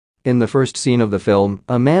In the first scene of the film,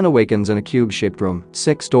 a man awakens in a cube-shaped room.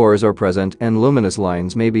 6 doors are present and luminous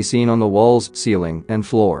lines may be seen on the walls, ceiling, and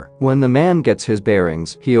floor. When the man gets his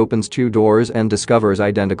bearings, he opens 2 doors and discovers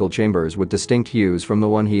identical chambers with distinct hues from the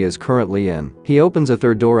one he is currently in. He opens a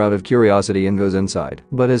 3rd door out of curiosity and goes inside.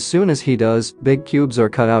 But as soon as he does, big cubes are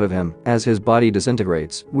cut out of him. As his body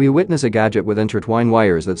disintegrates, we witness a gadget with intertwined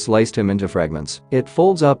wires that sliced him into fragments. It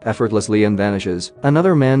folds up effortlessly and vanishes.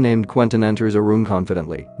 Another man named Quentin enters a room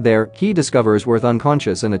confidently. There, he discovers Worth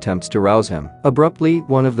unconscious and attempts to rouse him. Abruptly,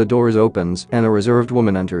 one of the doors opens and a reserved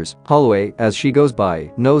woman enters. Holloway, as she goes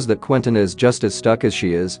by, knows that Quentin is just as stuck as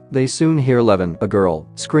she is. They soon hear Levin, a girl,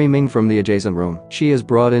 screaming from the adjacent room. She is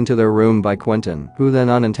brought into their room by Quentin, who then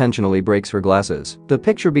unintentionally breaks her glasses. The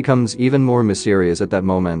picture becomes even more mysterious at that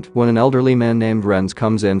moment when an elderly man named Renz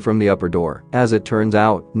comes in from the upper door. As it turns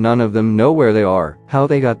out, none of them know where they are, how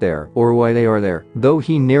they got there, or why they are there. Though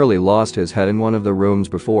he nearly lost his head in one of the rooms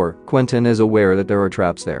before, Quentin is aware that there are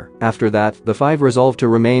traps there. After that, the 5 resolve to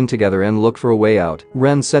remain together and look for a way out.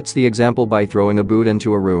 Ren sets the example by throwing a boot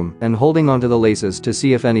into a room and holding onto the laces to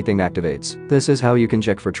see if anything activates. This is how you can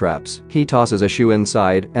check for traps. He tosses a shoe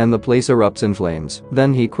inside and the place erupts in flames.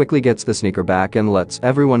 Then he quickly gets the sneaker back and lets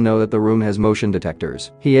everyone know that the room has motion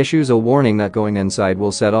detectors. He issues a warning that going inside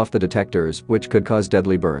will set off the detectors, which could cause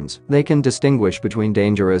deadly burns. They can distinguish between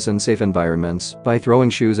dangerous and safe environments by throwing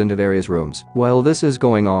shoes into various rooms. While this is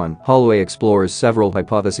going on, Holloway explores several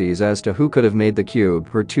hypotheses as to who could have made the cube.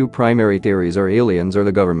 Her 2 primary theories are aliens or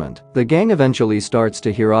the government. The gang eventually starts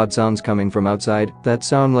to hear odd sounds coming from outside that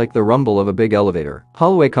sound like the rumble of a big elevator.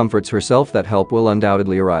 Holloway comforts herself that help will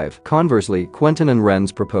undoubtedly arrive. Conversely, Quentin and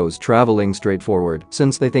Renz propose traveling straight forward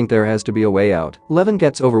since they think there has to be a way out. Levin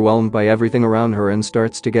gets overwhelmed by everything around her and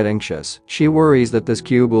starts to get anxious. She worries that this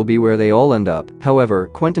cube will be where they all end up. However,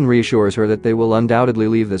 Quentin reassures her that they will undoubtedly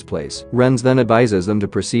leave this place. Renz then advises them to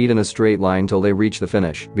proceed in a straight line till they reach the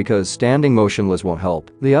finish, because standing motionless won't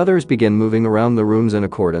help. The others begin moving around the rooms in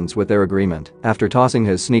accordance with their agreement. After tossing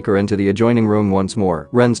his sneaker into the adjoining room once more,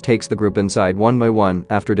 Renz takes the group inside one by one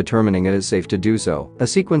after determining it is safe to do so. A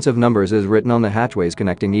sequence of numbers is written on the hatchways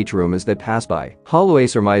connecting each room as they pass by. Holloway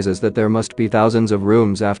surmises that there must be thousands of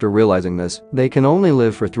rooms. After realizing this, they can only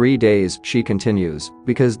live for 3 days, she continues,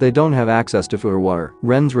 because they don't have access to food or water.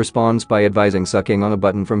 Renz responds by advising sucking on a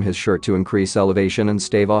button from his shirt to increase elevation and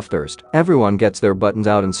stave off thirst. Everyone gets their buttons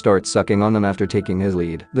out and starts sucking on them after taking his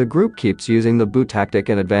lead. The group keeps using the boot tactic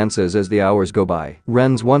and advances as the hours go by.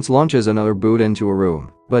 Renz once launches another boot into a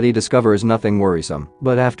room, but he discovers nothing worrisome.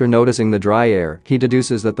 But after noticing the dry air, he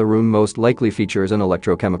deduces that the room most likely features an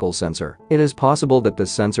electrochemical sensor. It is possible that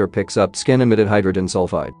this sensor picks up skin-emitted hydrogen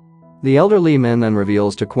sulfide. The elderly man then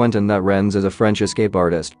reveals to Quentin that Renz is a French escape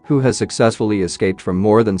artist who has successfully escaped from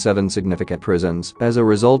more than 7 significant prisons as a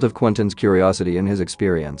result of Quentin's curiosity and his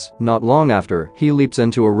experience. Not long after, he leaps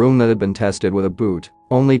into a room that had been tested with a boot,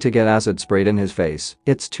 only to get acid sprayed in his face.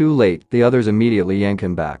 It's too late, the others immediately yank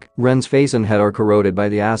him back. Ren's face and head are corroded by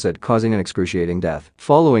the acid, causing an excruciating death.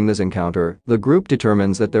 Following this encounter, the group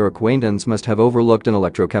determines that their acquaintance must have overlooked an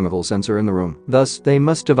electrochemical sensor in the room. Thus, they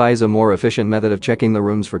must devise a more efficient method of checking the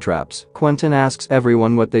rooms for traps. Quentin asks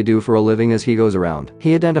everyone what they do for a living as he goes around.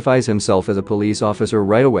 He identifies himself as a police officer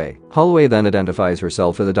right away. Holloway then identifies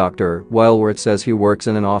herself as a doctor, while Worth says he works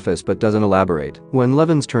in an office but doesn't elaborate. When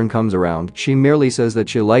Levin's turn comes around, she merely says that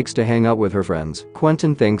she likes to hang out with her friends.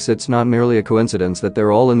 Quentin thinks it's not merely a coincidence that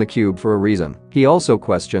they're all in the cube for a reason. He also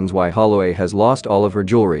questions why Holloway has lost all of her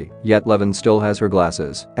jewelry, yet Levin still has her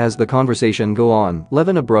glasses. As the conversation go on,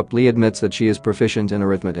 Levin abruptly admits that she is proficient in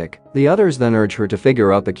arithmetic. The others then urge her to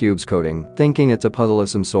figure out the cube's coding, thinking it's a puzzle of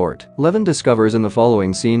some sort. Levin discovers in the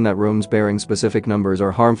following scene that rooms bearing specific numbers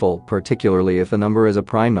are harmful, particularly if the number is a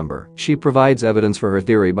prime number. She provides evidence for her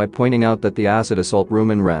theory by pointing out that the acid assault room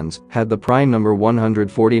in Rennes had the prime number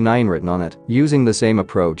 149 written on it. Using the same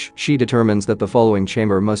approach, she determines that the following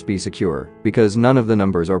chamber must be secure, because none of the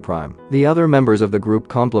numbers are prime. The other members of the group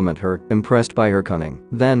compliment her, impressed by her cunning.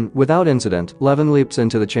 Then, without incident, Levin leaps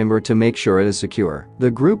into the chamber to make sure it is secure.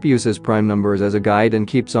 The group uses prime numbers as a guide and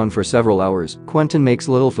keeps on for several hours. Quentin makes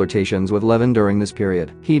little flirtations with Levin during this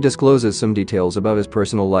period. He discloses some details about his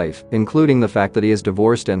personal life, including the fact that he is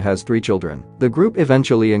divorced and has 3 children. The group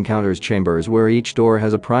eventually encounters chambers where each door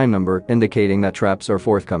has a prime number, indicating that traps traps are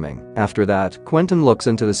forthcoming. After that, Quentin looks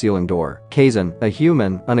into the ceiling door. Kazan, a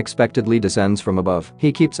human, unexpectedly descends from above.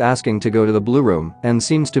 He keeps asking to go to the blue room and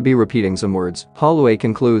seems to be repeating some words. Holloway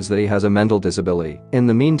concludes that he has a mental disability. In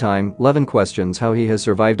the meantime, Levin questions how he has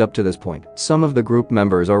survived up to this point. Some of the group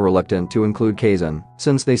members are reluctant to include Kazan,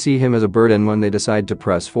 since they see him as a burden when they decide to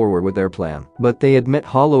press forward with their plan. But they admit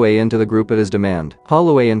Holloway into the group at his demand.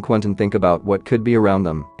 Holloway and Quentin think about what could be around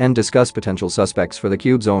them and discuss potential suspects for the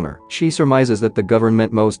cube's owner. She surmises that the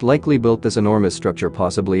government most likely built this enormous structure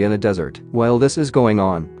possibly in a desert. While this is going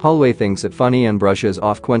on, Holloway thinks it funny and brushes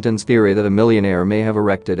off Quentin's theory that a millionaire may have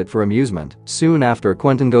erected it for amusement. Soon after,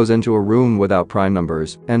 Quentin goes into a room without prime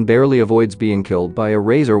numbers and barely avoids being killed by a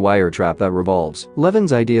razor wire trap that revolves.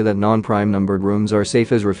 Levin's idea that non-prime numbered rooms are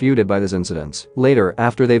safe is refuted by this incident. Later,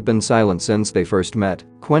 after they've been silent since they first met,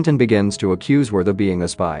 Quentin begins to accuse Worth of being a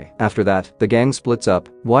spy. After that, the gang splits up,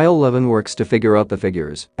 while Levin works to figure out the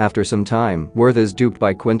figures. After some time, Worth is duped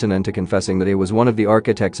by Quentin into confessing that he was one of the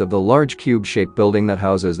architects of the large cube-shaped building that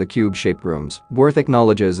houses the cube-shaped rooms. Worth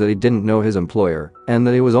acknowledges that he didn't know his employer and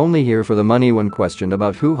that he was only here for the money when questioned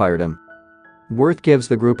about who hired him. Worth gives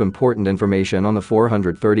the group important information on the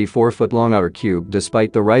 434-foot-long outer cube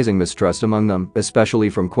despite the rising mistrust among them, especially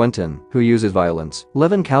from Quentin, who uses violence.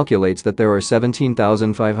 Levin calculates that there are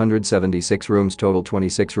 17,576 rooms total,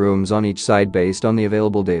 26 rooms on each side based on the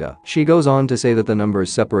available data. She goes on to say that the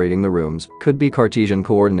numbers separating the rooms could be Cartesian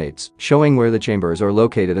coordinates, showing where the chambers are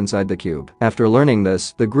located inside the cube. After learning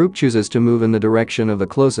this, the group chooses to move in the direction of the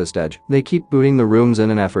closest edge. They keep booting the rooms in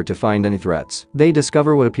an effort to find any threats. They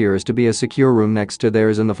discover what appears to be a secure room next to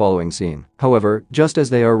theirs in the following scene. However, just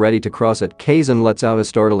as they are ready to cross it, Kazan lets out a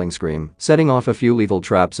startling scream, setting off a few lethal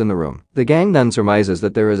traps in the room. The gang then surmises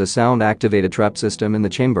that there is a sound-activated trap system in the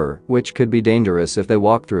chamber, which could be dangerous if they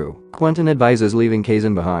walk through. Quentin advises leaving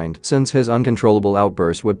Kazan behind, since his uncontrollable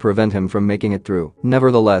outburst would prevent him from making it through.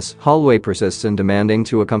 Nevertheless, Holloway persists in demanding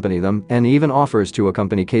to accompany them and even offers to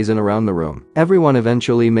accompany Kazan around the room. Everyone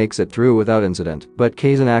eventually makes it through without incident, but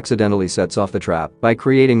Kazan accidentally sets off the trap by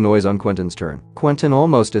creating noise on Quentin's turn. Quentin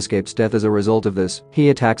almost escapes death as a result of this. He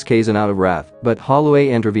attacks Kazan out of wrath, but Holloway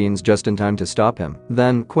intervenes just in time to stop him.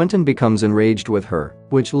 Then, Quentin becomes enraged with her,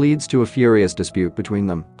 which leads to a furious dispute between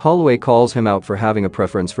them. Holloway calls him out for having a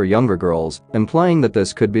preference for younger girls, implying that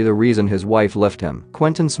this could be the reason his wife left him.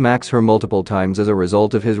 Quentin smacks her multiple times as a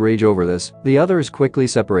result of his rage over this. The others quickly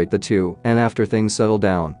separate the two, and after things settle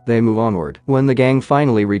down, they move onward. When the gang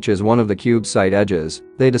finally reaches one of the cube's side edges,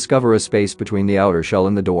 they discover a space between the outer shell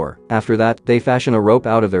and the door. After that, they fashion a rope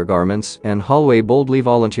out of their garments, and Holloway boldly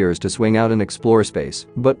volunteers to swing out and explore space.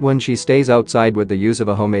 But when she stays outside with the use of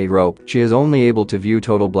a homemade rope, she is only able to view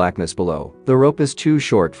total blackness below. The rope is too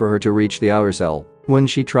short for her to reach the outer cell. When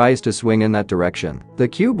she tries to swing in that direction, the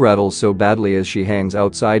cube rattles so badly as she hangs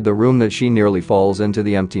outside the room that she nearly falls into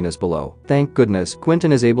the emptiness below. Thank goodness,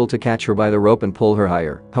 Quentin is able to catch her by the rope and pull her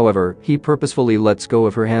higher. However, he purposefully lets go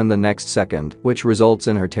of her hand the next second, which results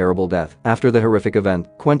in her terrible death. After the horrific event,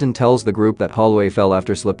 Quentin tells the group that Holloway fell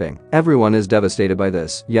after slipping. Everyone is devastated by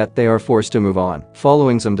this, yet they are forced to move on.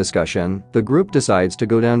 Following some discussion, the group decides to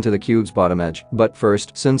go down to the cube's bottom edge. But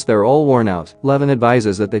first, since they're all worn out, Levin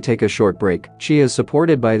advises that they take a short break. She is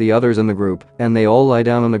supported by the others in the group, and they all lie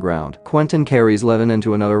down on the ground. Quentin carries Levin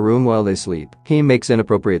into another room while they sleep. He makes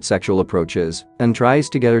inappropriate sexual approaches and tries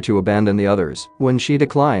to get her to abandon the others. When she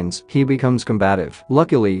declines, he becomes combative.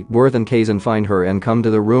 Luckily, Worth and Kazan find her and come to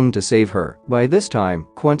the room to save her. By this time,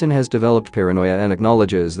 Quentin has developed paranoia and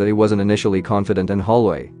acknowledges that he wasn't initially confident in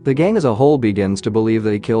Holloway. The gang as a whole begins to believe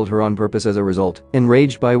that he killed her on purpose as a result.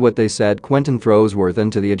 Enraged by what they said, Quentin throws Worth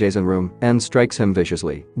into the adjacent room and strikes him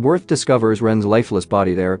viciously. Worth discovers Ren's lifeless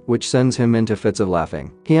body there, which sends him into fits of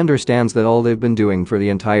laughing. He understands that all they've been doing for the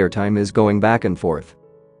entire time is going back and forth.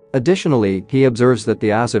 Additionally, he observes that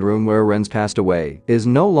the acid room where Ren's passed away is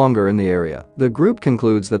no longer in the area. The group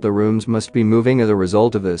concludes that the rooms must be moving as a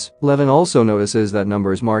result of this. Levin also notices that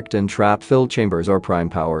numbers marked in trap-filled chambers are prime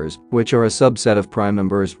powers, which are a subset of prime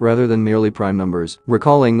numbers rather than merely prime numbers.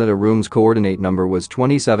 Recalling that a room's coordinate number was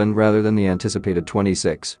 27 rather than the anticipated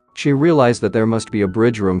 26. She realized that there must be a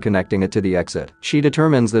bridge room connecting it to the exit. She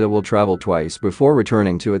determines that it will travel twice before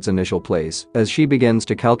returning to its initial place, as she begins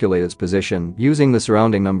to calculate its position using the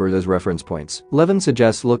surrounding numbers as reference points. Levin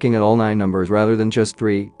suggests looking at all 9 numbers rather than just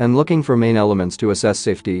 3, and looking for main elements to assess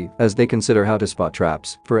safety as they consider how to spot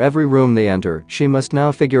traps. For every room they enter, she must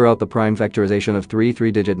now figure out the prime factorization of 3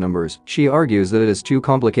 3-digit numbers. She argues that it is too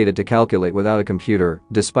complicated to calculate without a computer,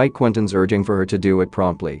 despite Quentin's urging for her to do it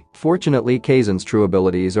promptly. Fortunately, Kazan's true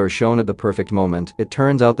abilities are are shown at the perfect moment. It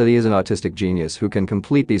turns out that he is an autistic genius who can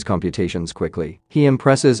complete these computations quickly. He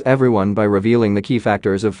impresses everyone by revealing the key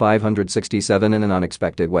factors of 567 in an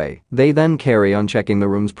unexpected way. They then carry on checking the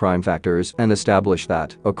room's prime factors and establish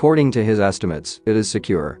that, according to his estimates, it is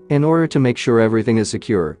secure. In order to make sure everything is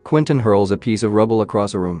secure, Quentin hurls a piece of rubble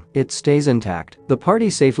across a room. It stays intact. The party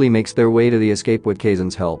safely makes their way to the escape with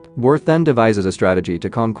Kazan's help. Worth then devises a strategy to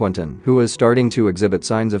calm Quentin, who is starting to exhibit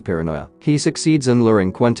signs of paranoia. He succeeds in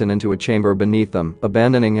luring Quentin into a chamber beneath them,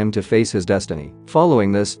 abandoning him to face his destiny.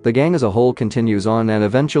 Following this, the gang as a whole continues on and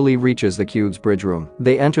eventually reaches the cube's bridge room.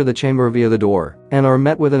 They enter the chamber via the door and are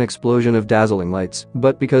met with an explosion of dazzling lights.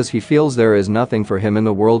 But because he feels there is nothing for him in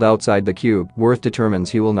the world outside the cube, Worth determines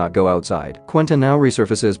he will not go outside. Quentin now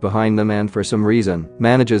resurfaces behind them and for some reason,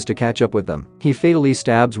 manages to catch up with them. He fatally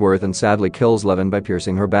stabs Worth and sadly kills Levin by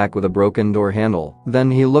piercing her back with a broken door handle.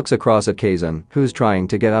 Then he looks across at Kazan, who's trying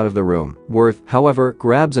to get out of the room. Worth, however,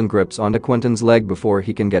 grabs and grips onto Quentin's leg before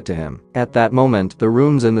he can get to him. At that moment, the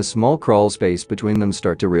rooms in the small crawl space between them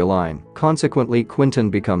start to realign. Consequently, Quentin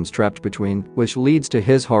becomes trapped between, which leads to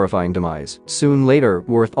his horrifying demise. Soon later,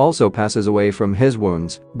 Worth also passes away from his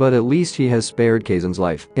wounds, but at least he has spared Kazan's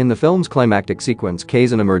life. In the film's climactic sequence,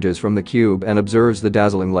 Kazan emerges from the cube and observes the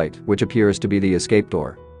dazzling light, which appears to be the escape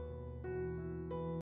door.